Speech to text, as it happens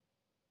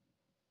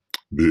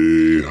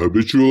The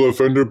Habitual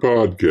Offender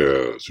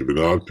Podcast. If you're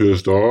not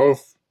pissed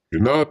off,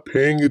 you're not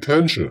paying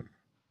attention.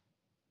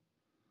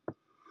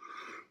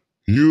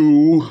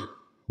 You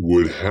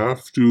would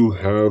have to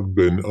have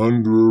been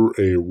under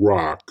a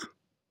rock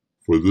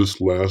for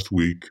this last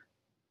week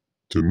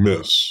to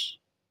miss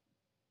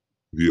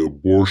the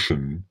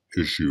abortion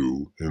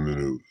issue in the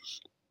news.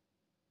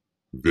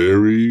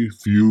 Very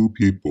few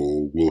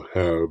people will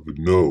have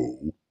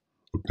no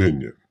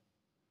opinion.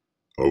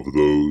 Of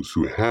those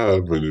who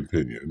have an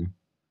opinion,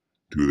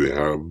 do they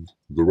have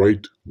the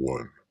right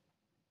one?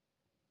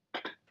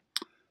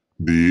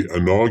 The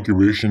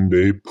Inauguration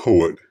Day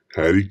poet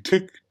had a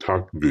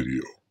TikTok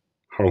video.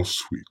 How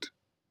sweet.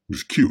 It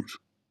was cute.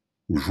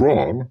 It was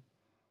wrong,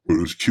 but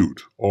it was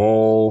cute.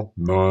 All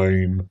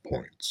 9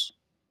 points.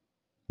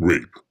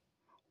 Rape.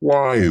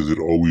 Why is it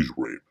always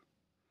rape?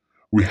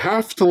 We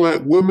have to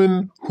let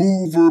women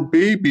hoover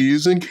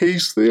babies in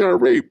case they are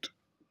raped.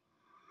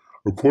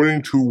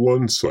 According to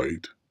one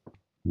site,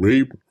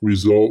 rape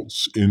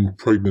results in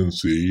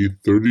pregnancy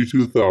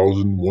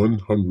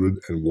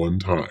 32,101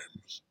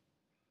 times.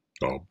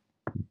 Now,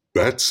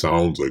 that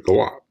sounds like a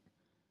lot.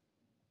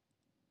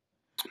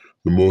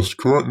 The most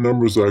current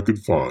numbers I could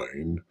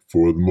find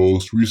for the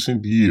most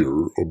recent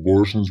year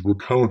abortions were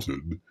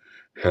counted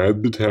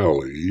had the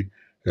tally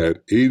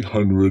at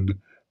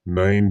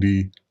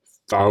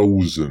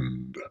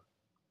 890,000.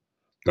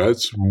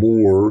 That's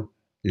more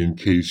in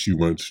case you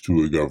went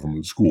to a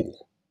government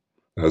school.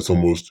 That's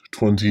almost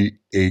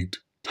 28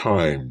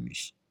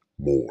 times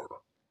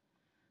more.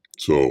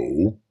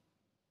 So,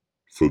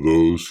 for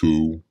those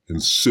who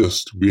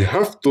insist we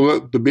have to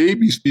let the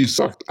babies be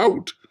sucked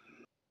out,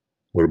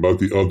 what about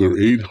the other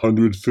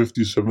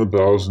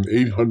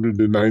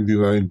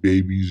 857,899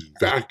 babies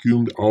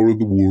vacuumed out of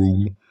the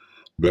womb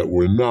that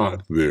were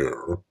not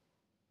there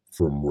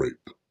from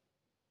rape?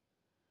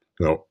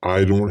 Now,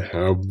 I don't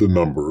have the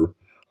number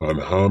on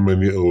how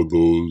many of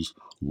those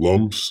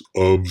lumps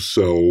of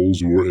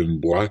cells were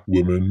in black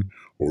women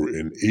or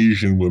in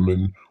Asian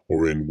women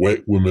or in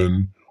white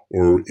women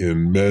or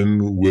in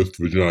men with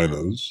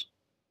vaginas.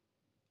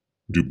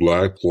 Do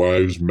Black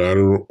Lives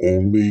Matter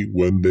only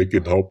when they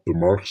can help the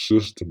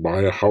Marxists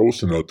buy a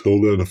house and until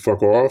then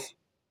fuck off?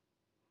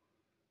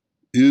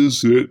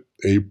 Is it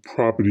a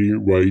property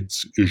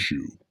rights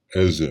issue?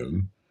 As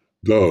in,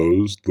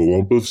 does the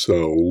lump of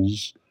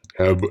cells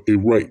have a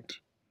right?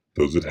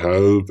 Does it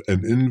have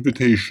an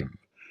invitation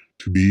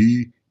to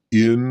be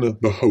in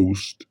the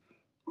host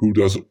who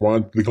doesn't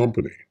want the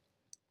company?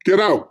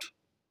 Get out!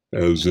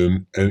 As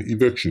in an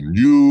eviction.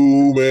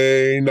 You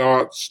may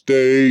not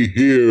stay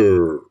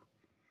here.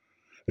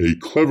 A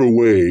clever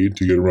way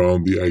to get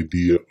around the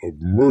idea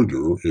of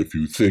murder if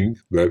you think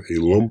that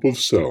a lump of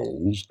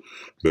cells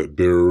that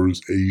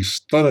bears a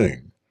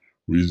stunning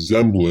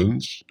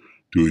resemblance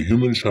to a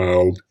human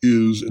child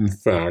is, in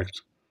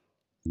fact,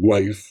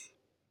 life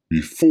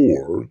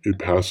before it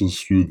passes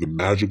through the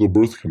magical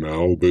birth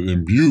canal that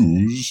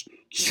imbues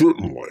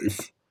certain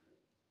life.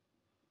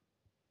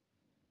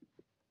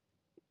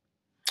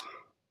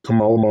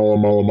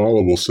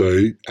 Kamala will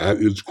say, at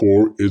its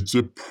core, it's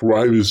a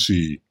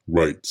privacy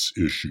rights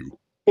issue.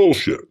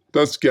 Bullshit.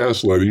 That's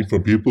gaslighting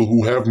from people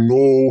who have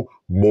no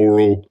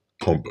moral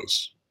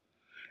compass.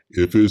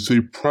 If it's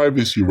a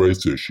privacy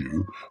rights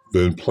issue,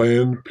 then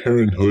Planned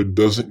Parenthood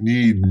doesn't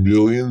need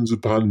millions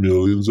upon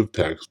millions of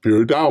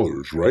taxpayer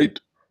dollars, right?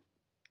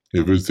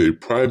 If it's a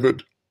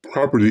private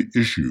property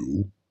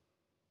issue,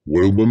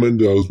 what a woman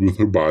does with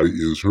her body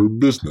is her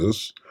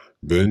business,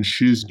 then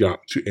she's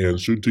got to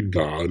answer to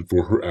God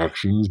for her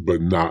actions,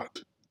 but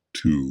not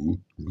to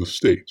the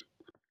state.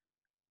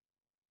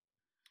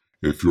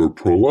 If you're a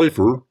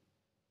pro-lifer,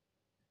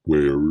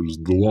 where's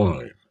the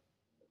line?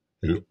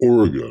 In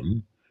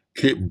Oregon,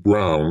 Cape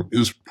Brown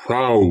is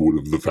proud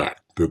of the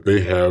fact that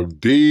they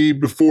have day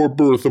before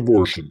birth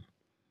abortion.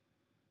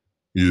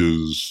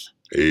 Is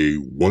a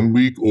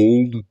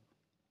 1-week-old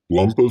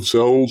lump of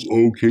cells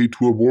okay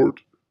to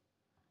abort?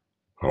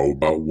 How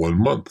about 1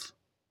 month?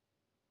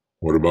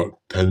 What about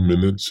 10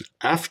 minutes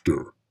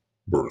after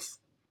birth?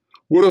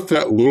 What if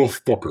that little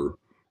fucker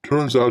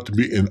turns out to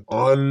be an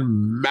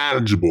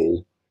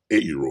unmanageable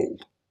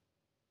 8-year-old?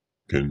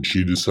 Can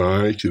she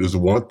decide she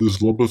doesn't want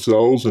this lump of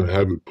cells and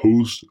have it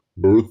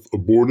post-birth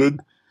aborted?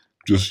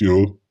 Just,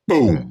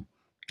 boom,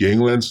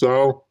 gangland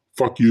style,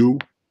 fuck you.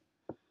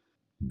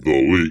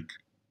 The leak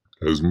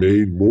has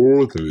made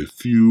more than a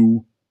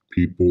few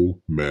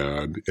people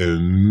mad,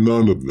 and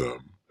none of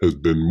them has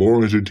been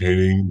more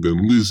entertaining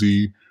than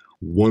Lizzie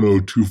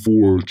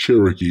 1024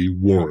 Cherokee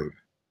Warren.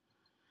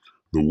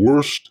 The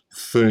worst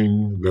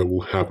thing that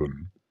will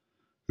happen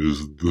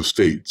is the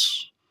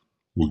states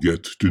will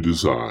get to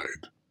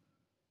decide,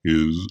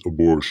 is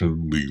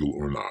abortion legal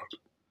or not?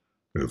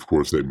 And of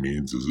course that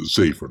means, is it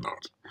safe or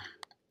not?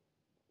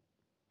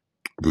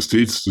 The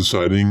states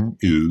deciding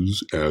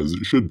is as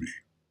it should be.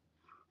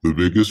 The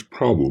biggest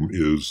problem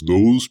is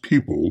those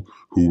people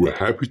who were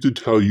happy to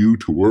tell you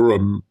to wear a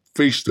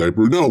face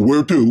diaper, no,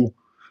 wear two,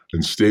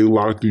 and stay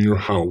locked in your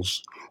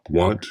house,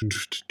 want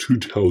to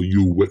tell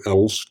you what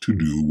else to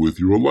do with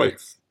your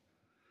life.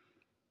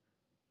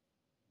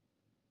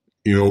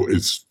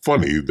 It's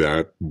funny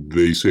that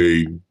they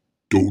say,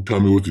 don't tell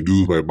me what to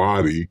do with my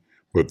body,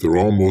 but they're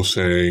almost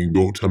saying,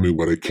 don't tell me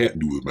what I can't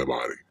do with my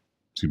body.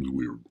 Seems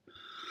weird.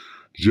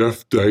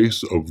 Jeff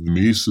Dice of the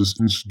Mises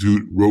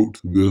Institute wrote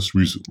this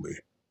recently.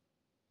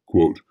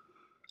 Quote,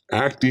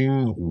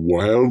 acting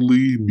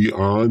wildly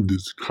beyond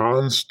its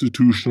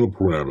constitutional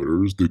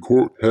parameters, the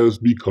court has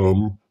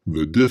become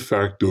the de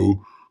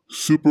facto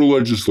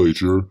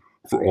super-legislature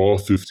for all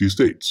 50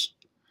 states.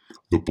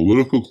 The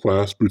political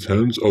class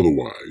pretends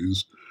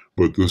otherwise,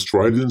 but the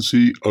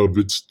stridency of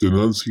its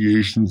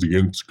denunciations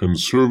against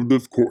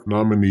conservative court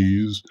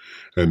nominees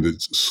and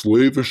its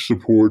slavish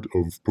support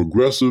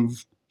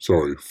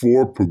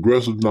for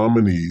progressive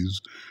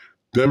nominees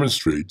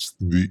demonstrates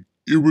the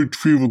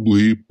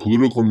irretrievably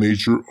political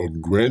nature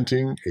of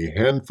granting a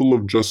handful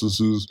of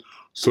justices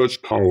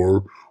such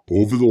power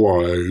over the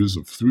lives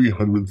of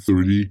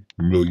 330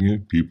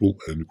 million people,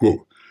 end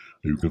quote.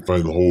 You can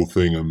find the whole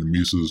thing on the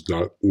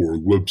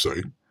Mises.org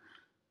website.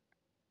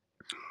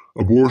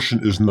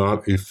 Abortion is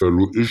not a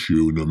federal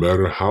issue, no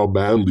matter how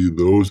badly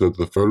those at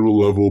the federal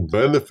level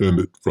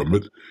benefit from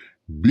it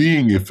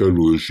being a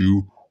federal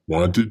issue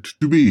want it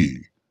to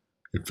be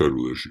a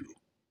federal issue.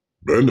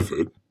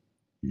 Benefit?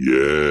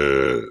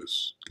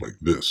 Yes, like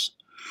this.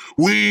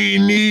 We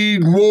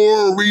need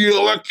more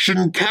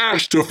re-election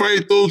cash to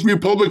fight those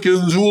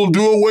Republicans who will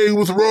do away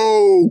with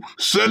Roe.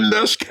 Send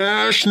us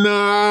cash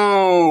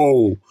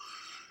now.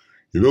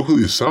 You know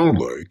who they sound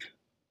like?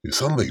 They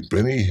sound like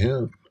Benny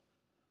Hinn.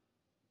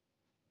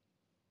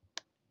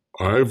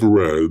 I've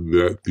read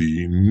that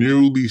the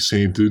nearly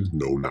sainted,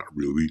 no, not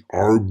really,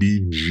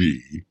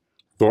 RBG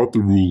thought the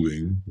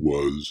ruling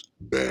was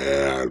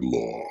bad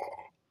law.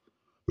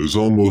 There's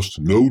almost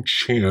no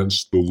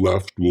chance the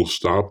left will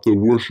stop the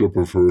worship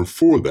of her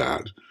for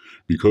that,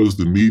 because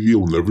the media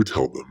will never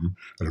tell them,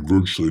 and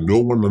virtually no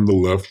one on the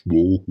left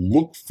will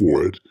look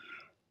for it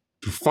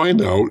to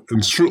find out,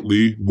 and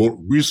certainly won't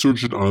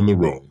research it on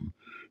their own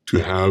to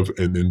have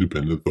an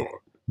independent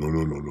thought. No.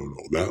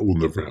 That will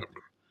never happen.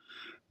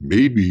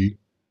 Maybe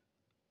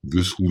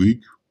this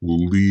leak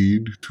will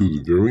lead to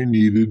the very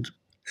needed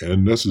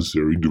and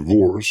necessary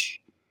divorce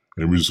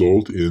and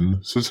result in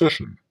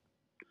secession.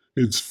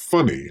 It's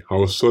funny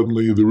how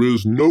suddenly there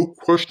is no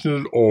question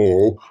at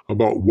all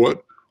about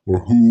what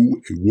or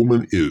who a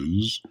woman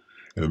is,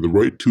 and the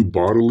right to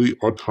bodily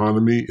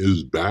autonomy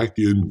is back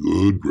in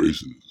good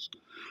graces.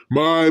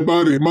 My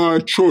body, my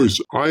choice.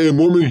 I am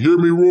woman, hear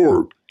me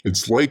roar.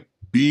 It's like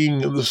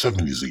being in the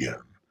 70s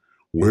again.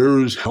 Where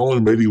is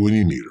Helen Betty when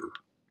you need her?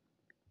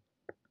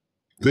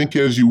 Think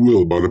as you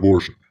will about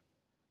abortion,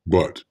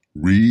 but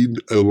read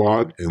a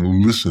lot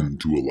and listen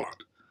to a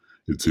lot.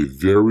 It's a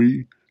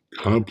very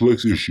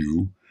complex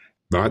issue,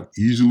 not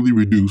easily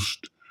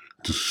reduced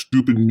to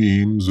stupid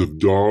memes of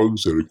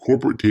dogs at a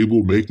corporate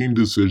table making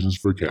decisions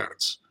for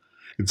cats.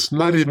 It's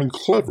not even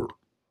clever,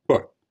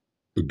 but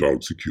the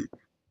dogs are cute.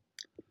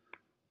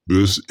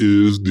 This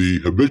is the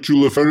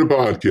Habitual Offender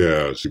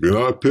Podcast. If you're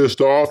not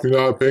pissed off, you're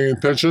not paying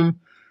attention,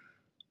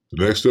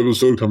 the next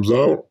episode comes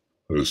out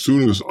as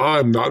soon as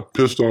I'm not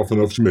pissed off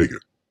enough to make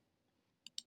it.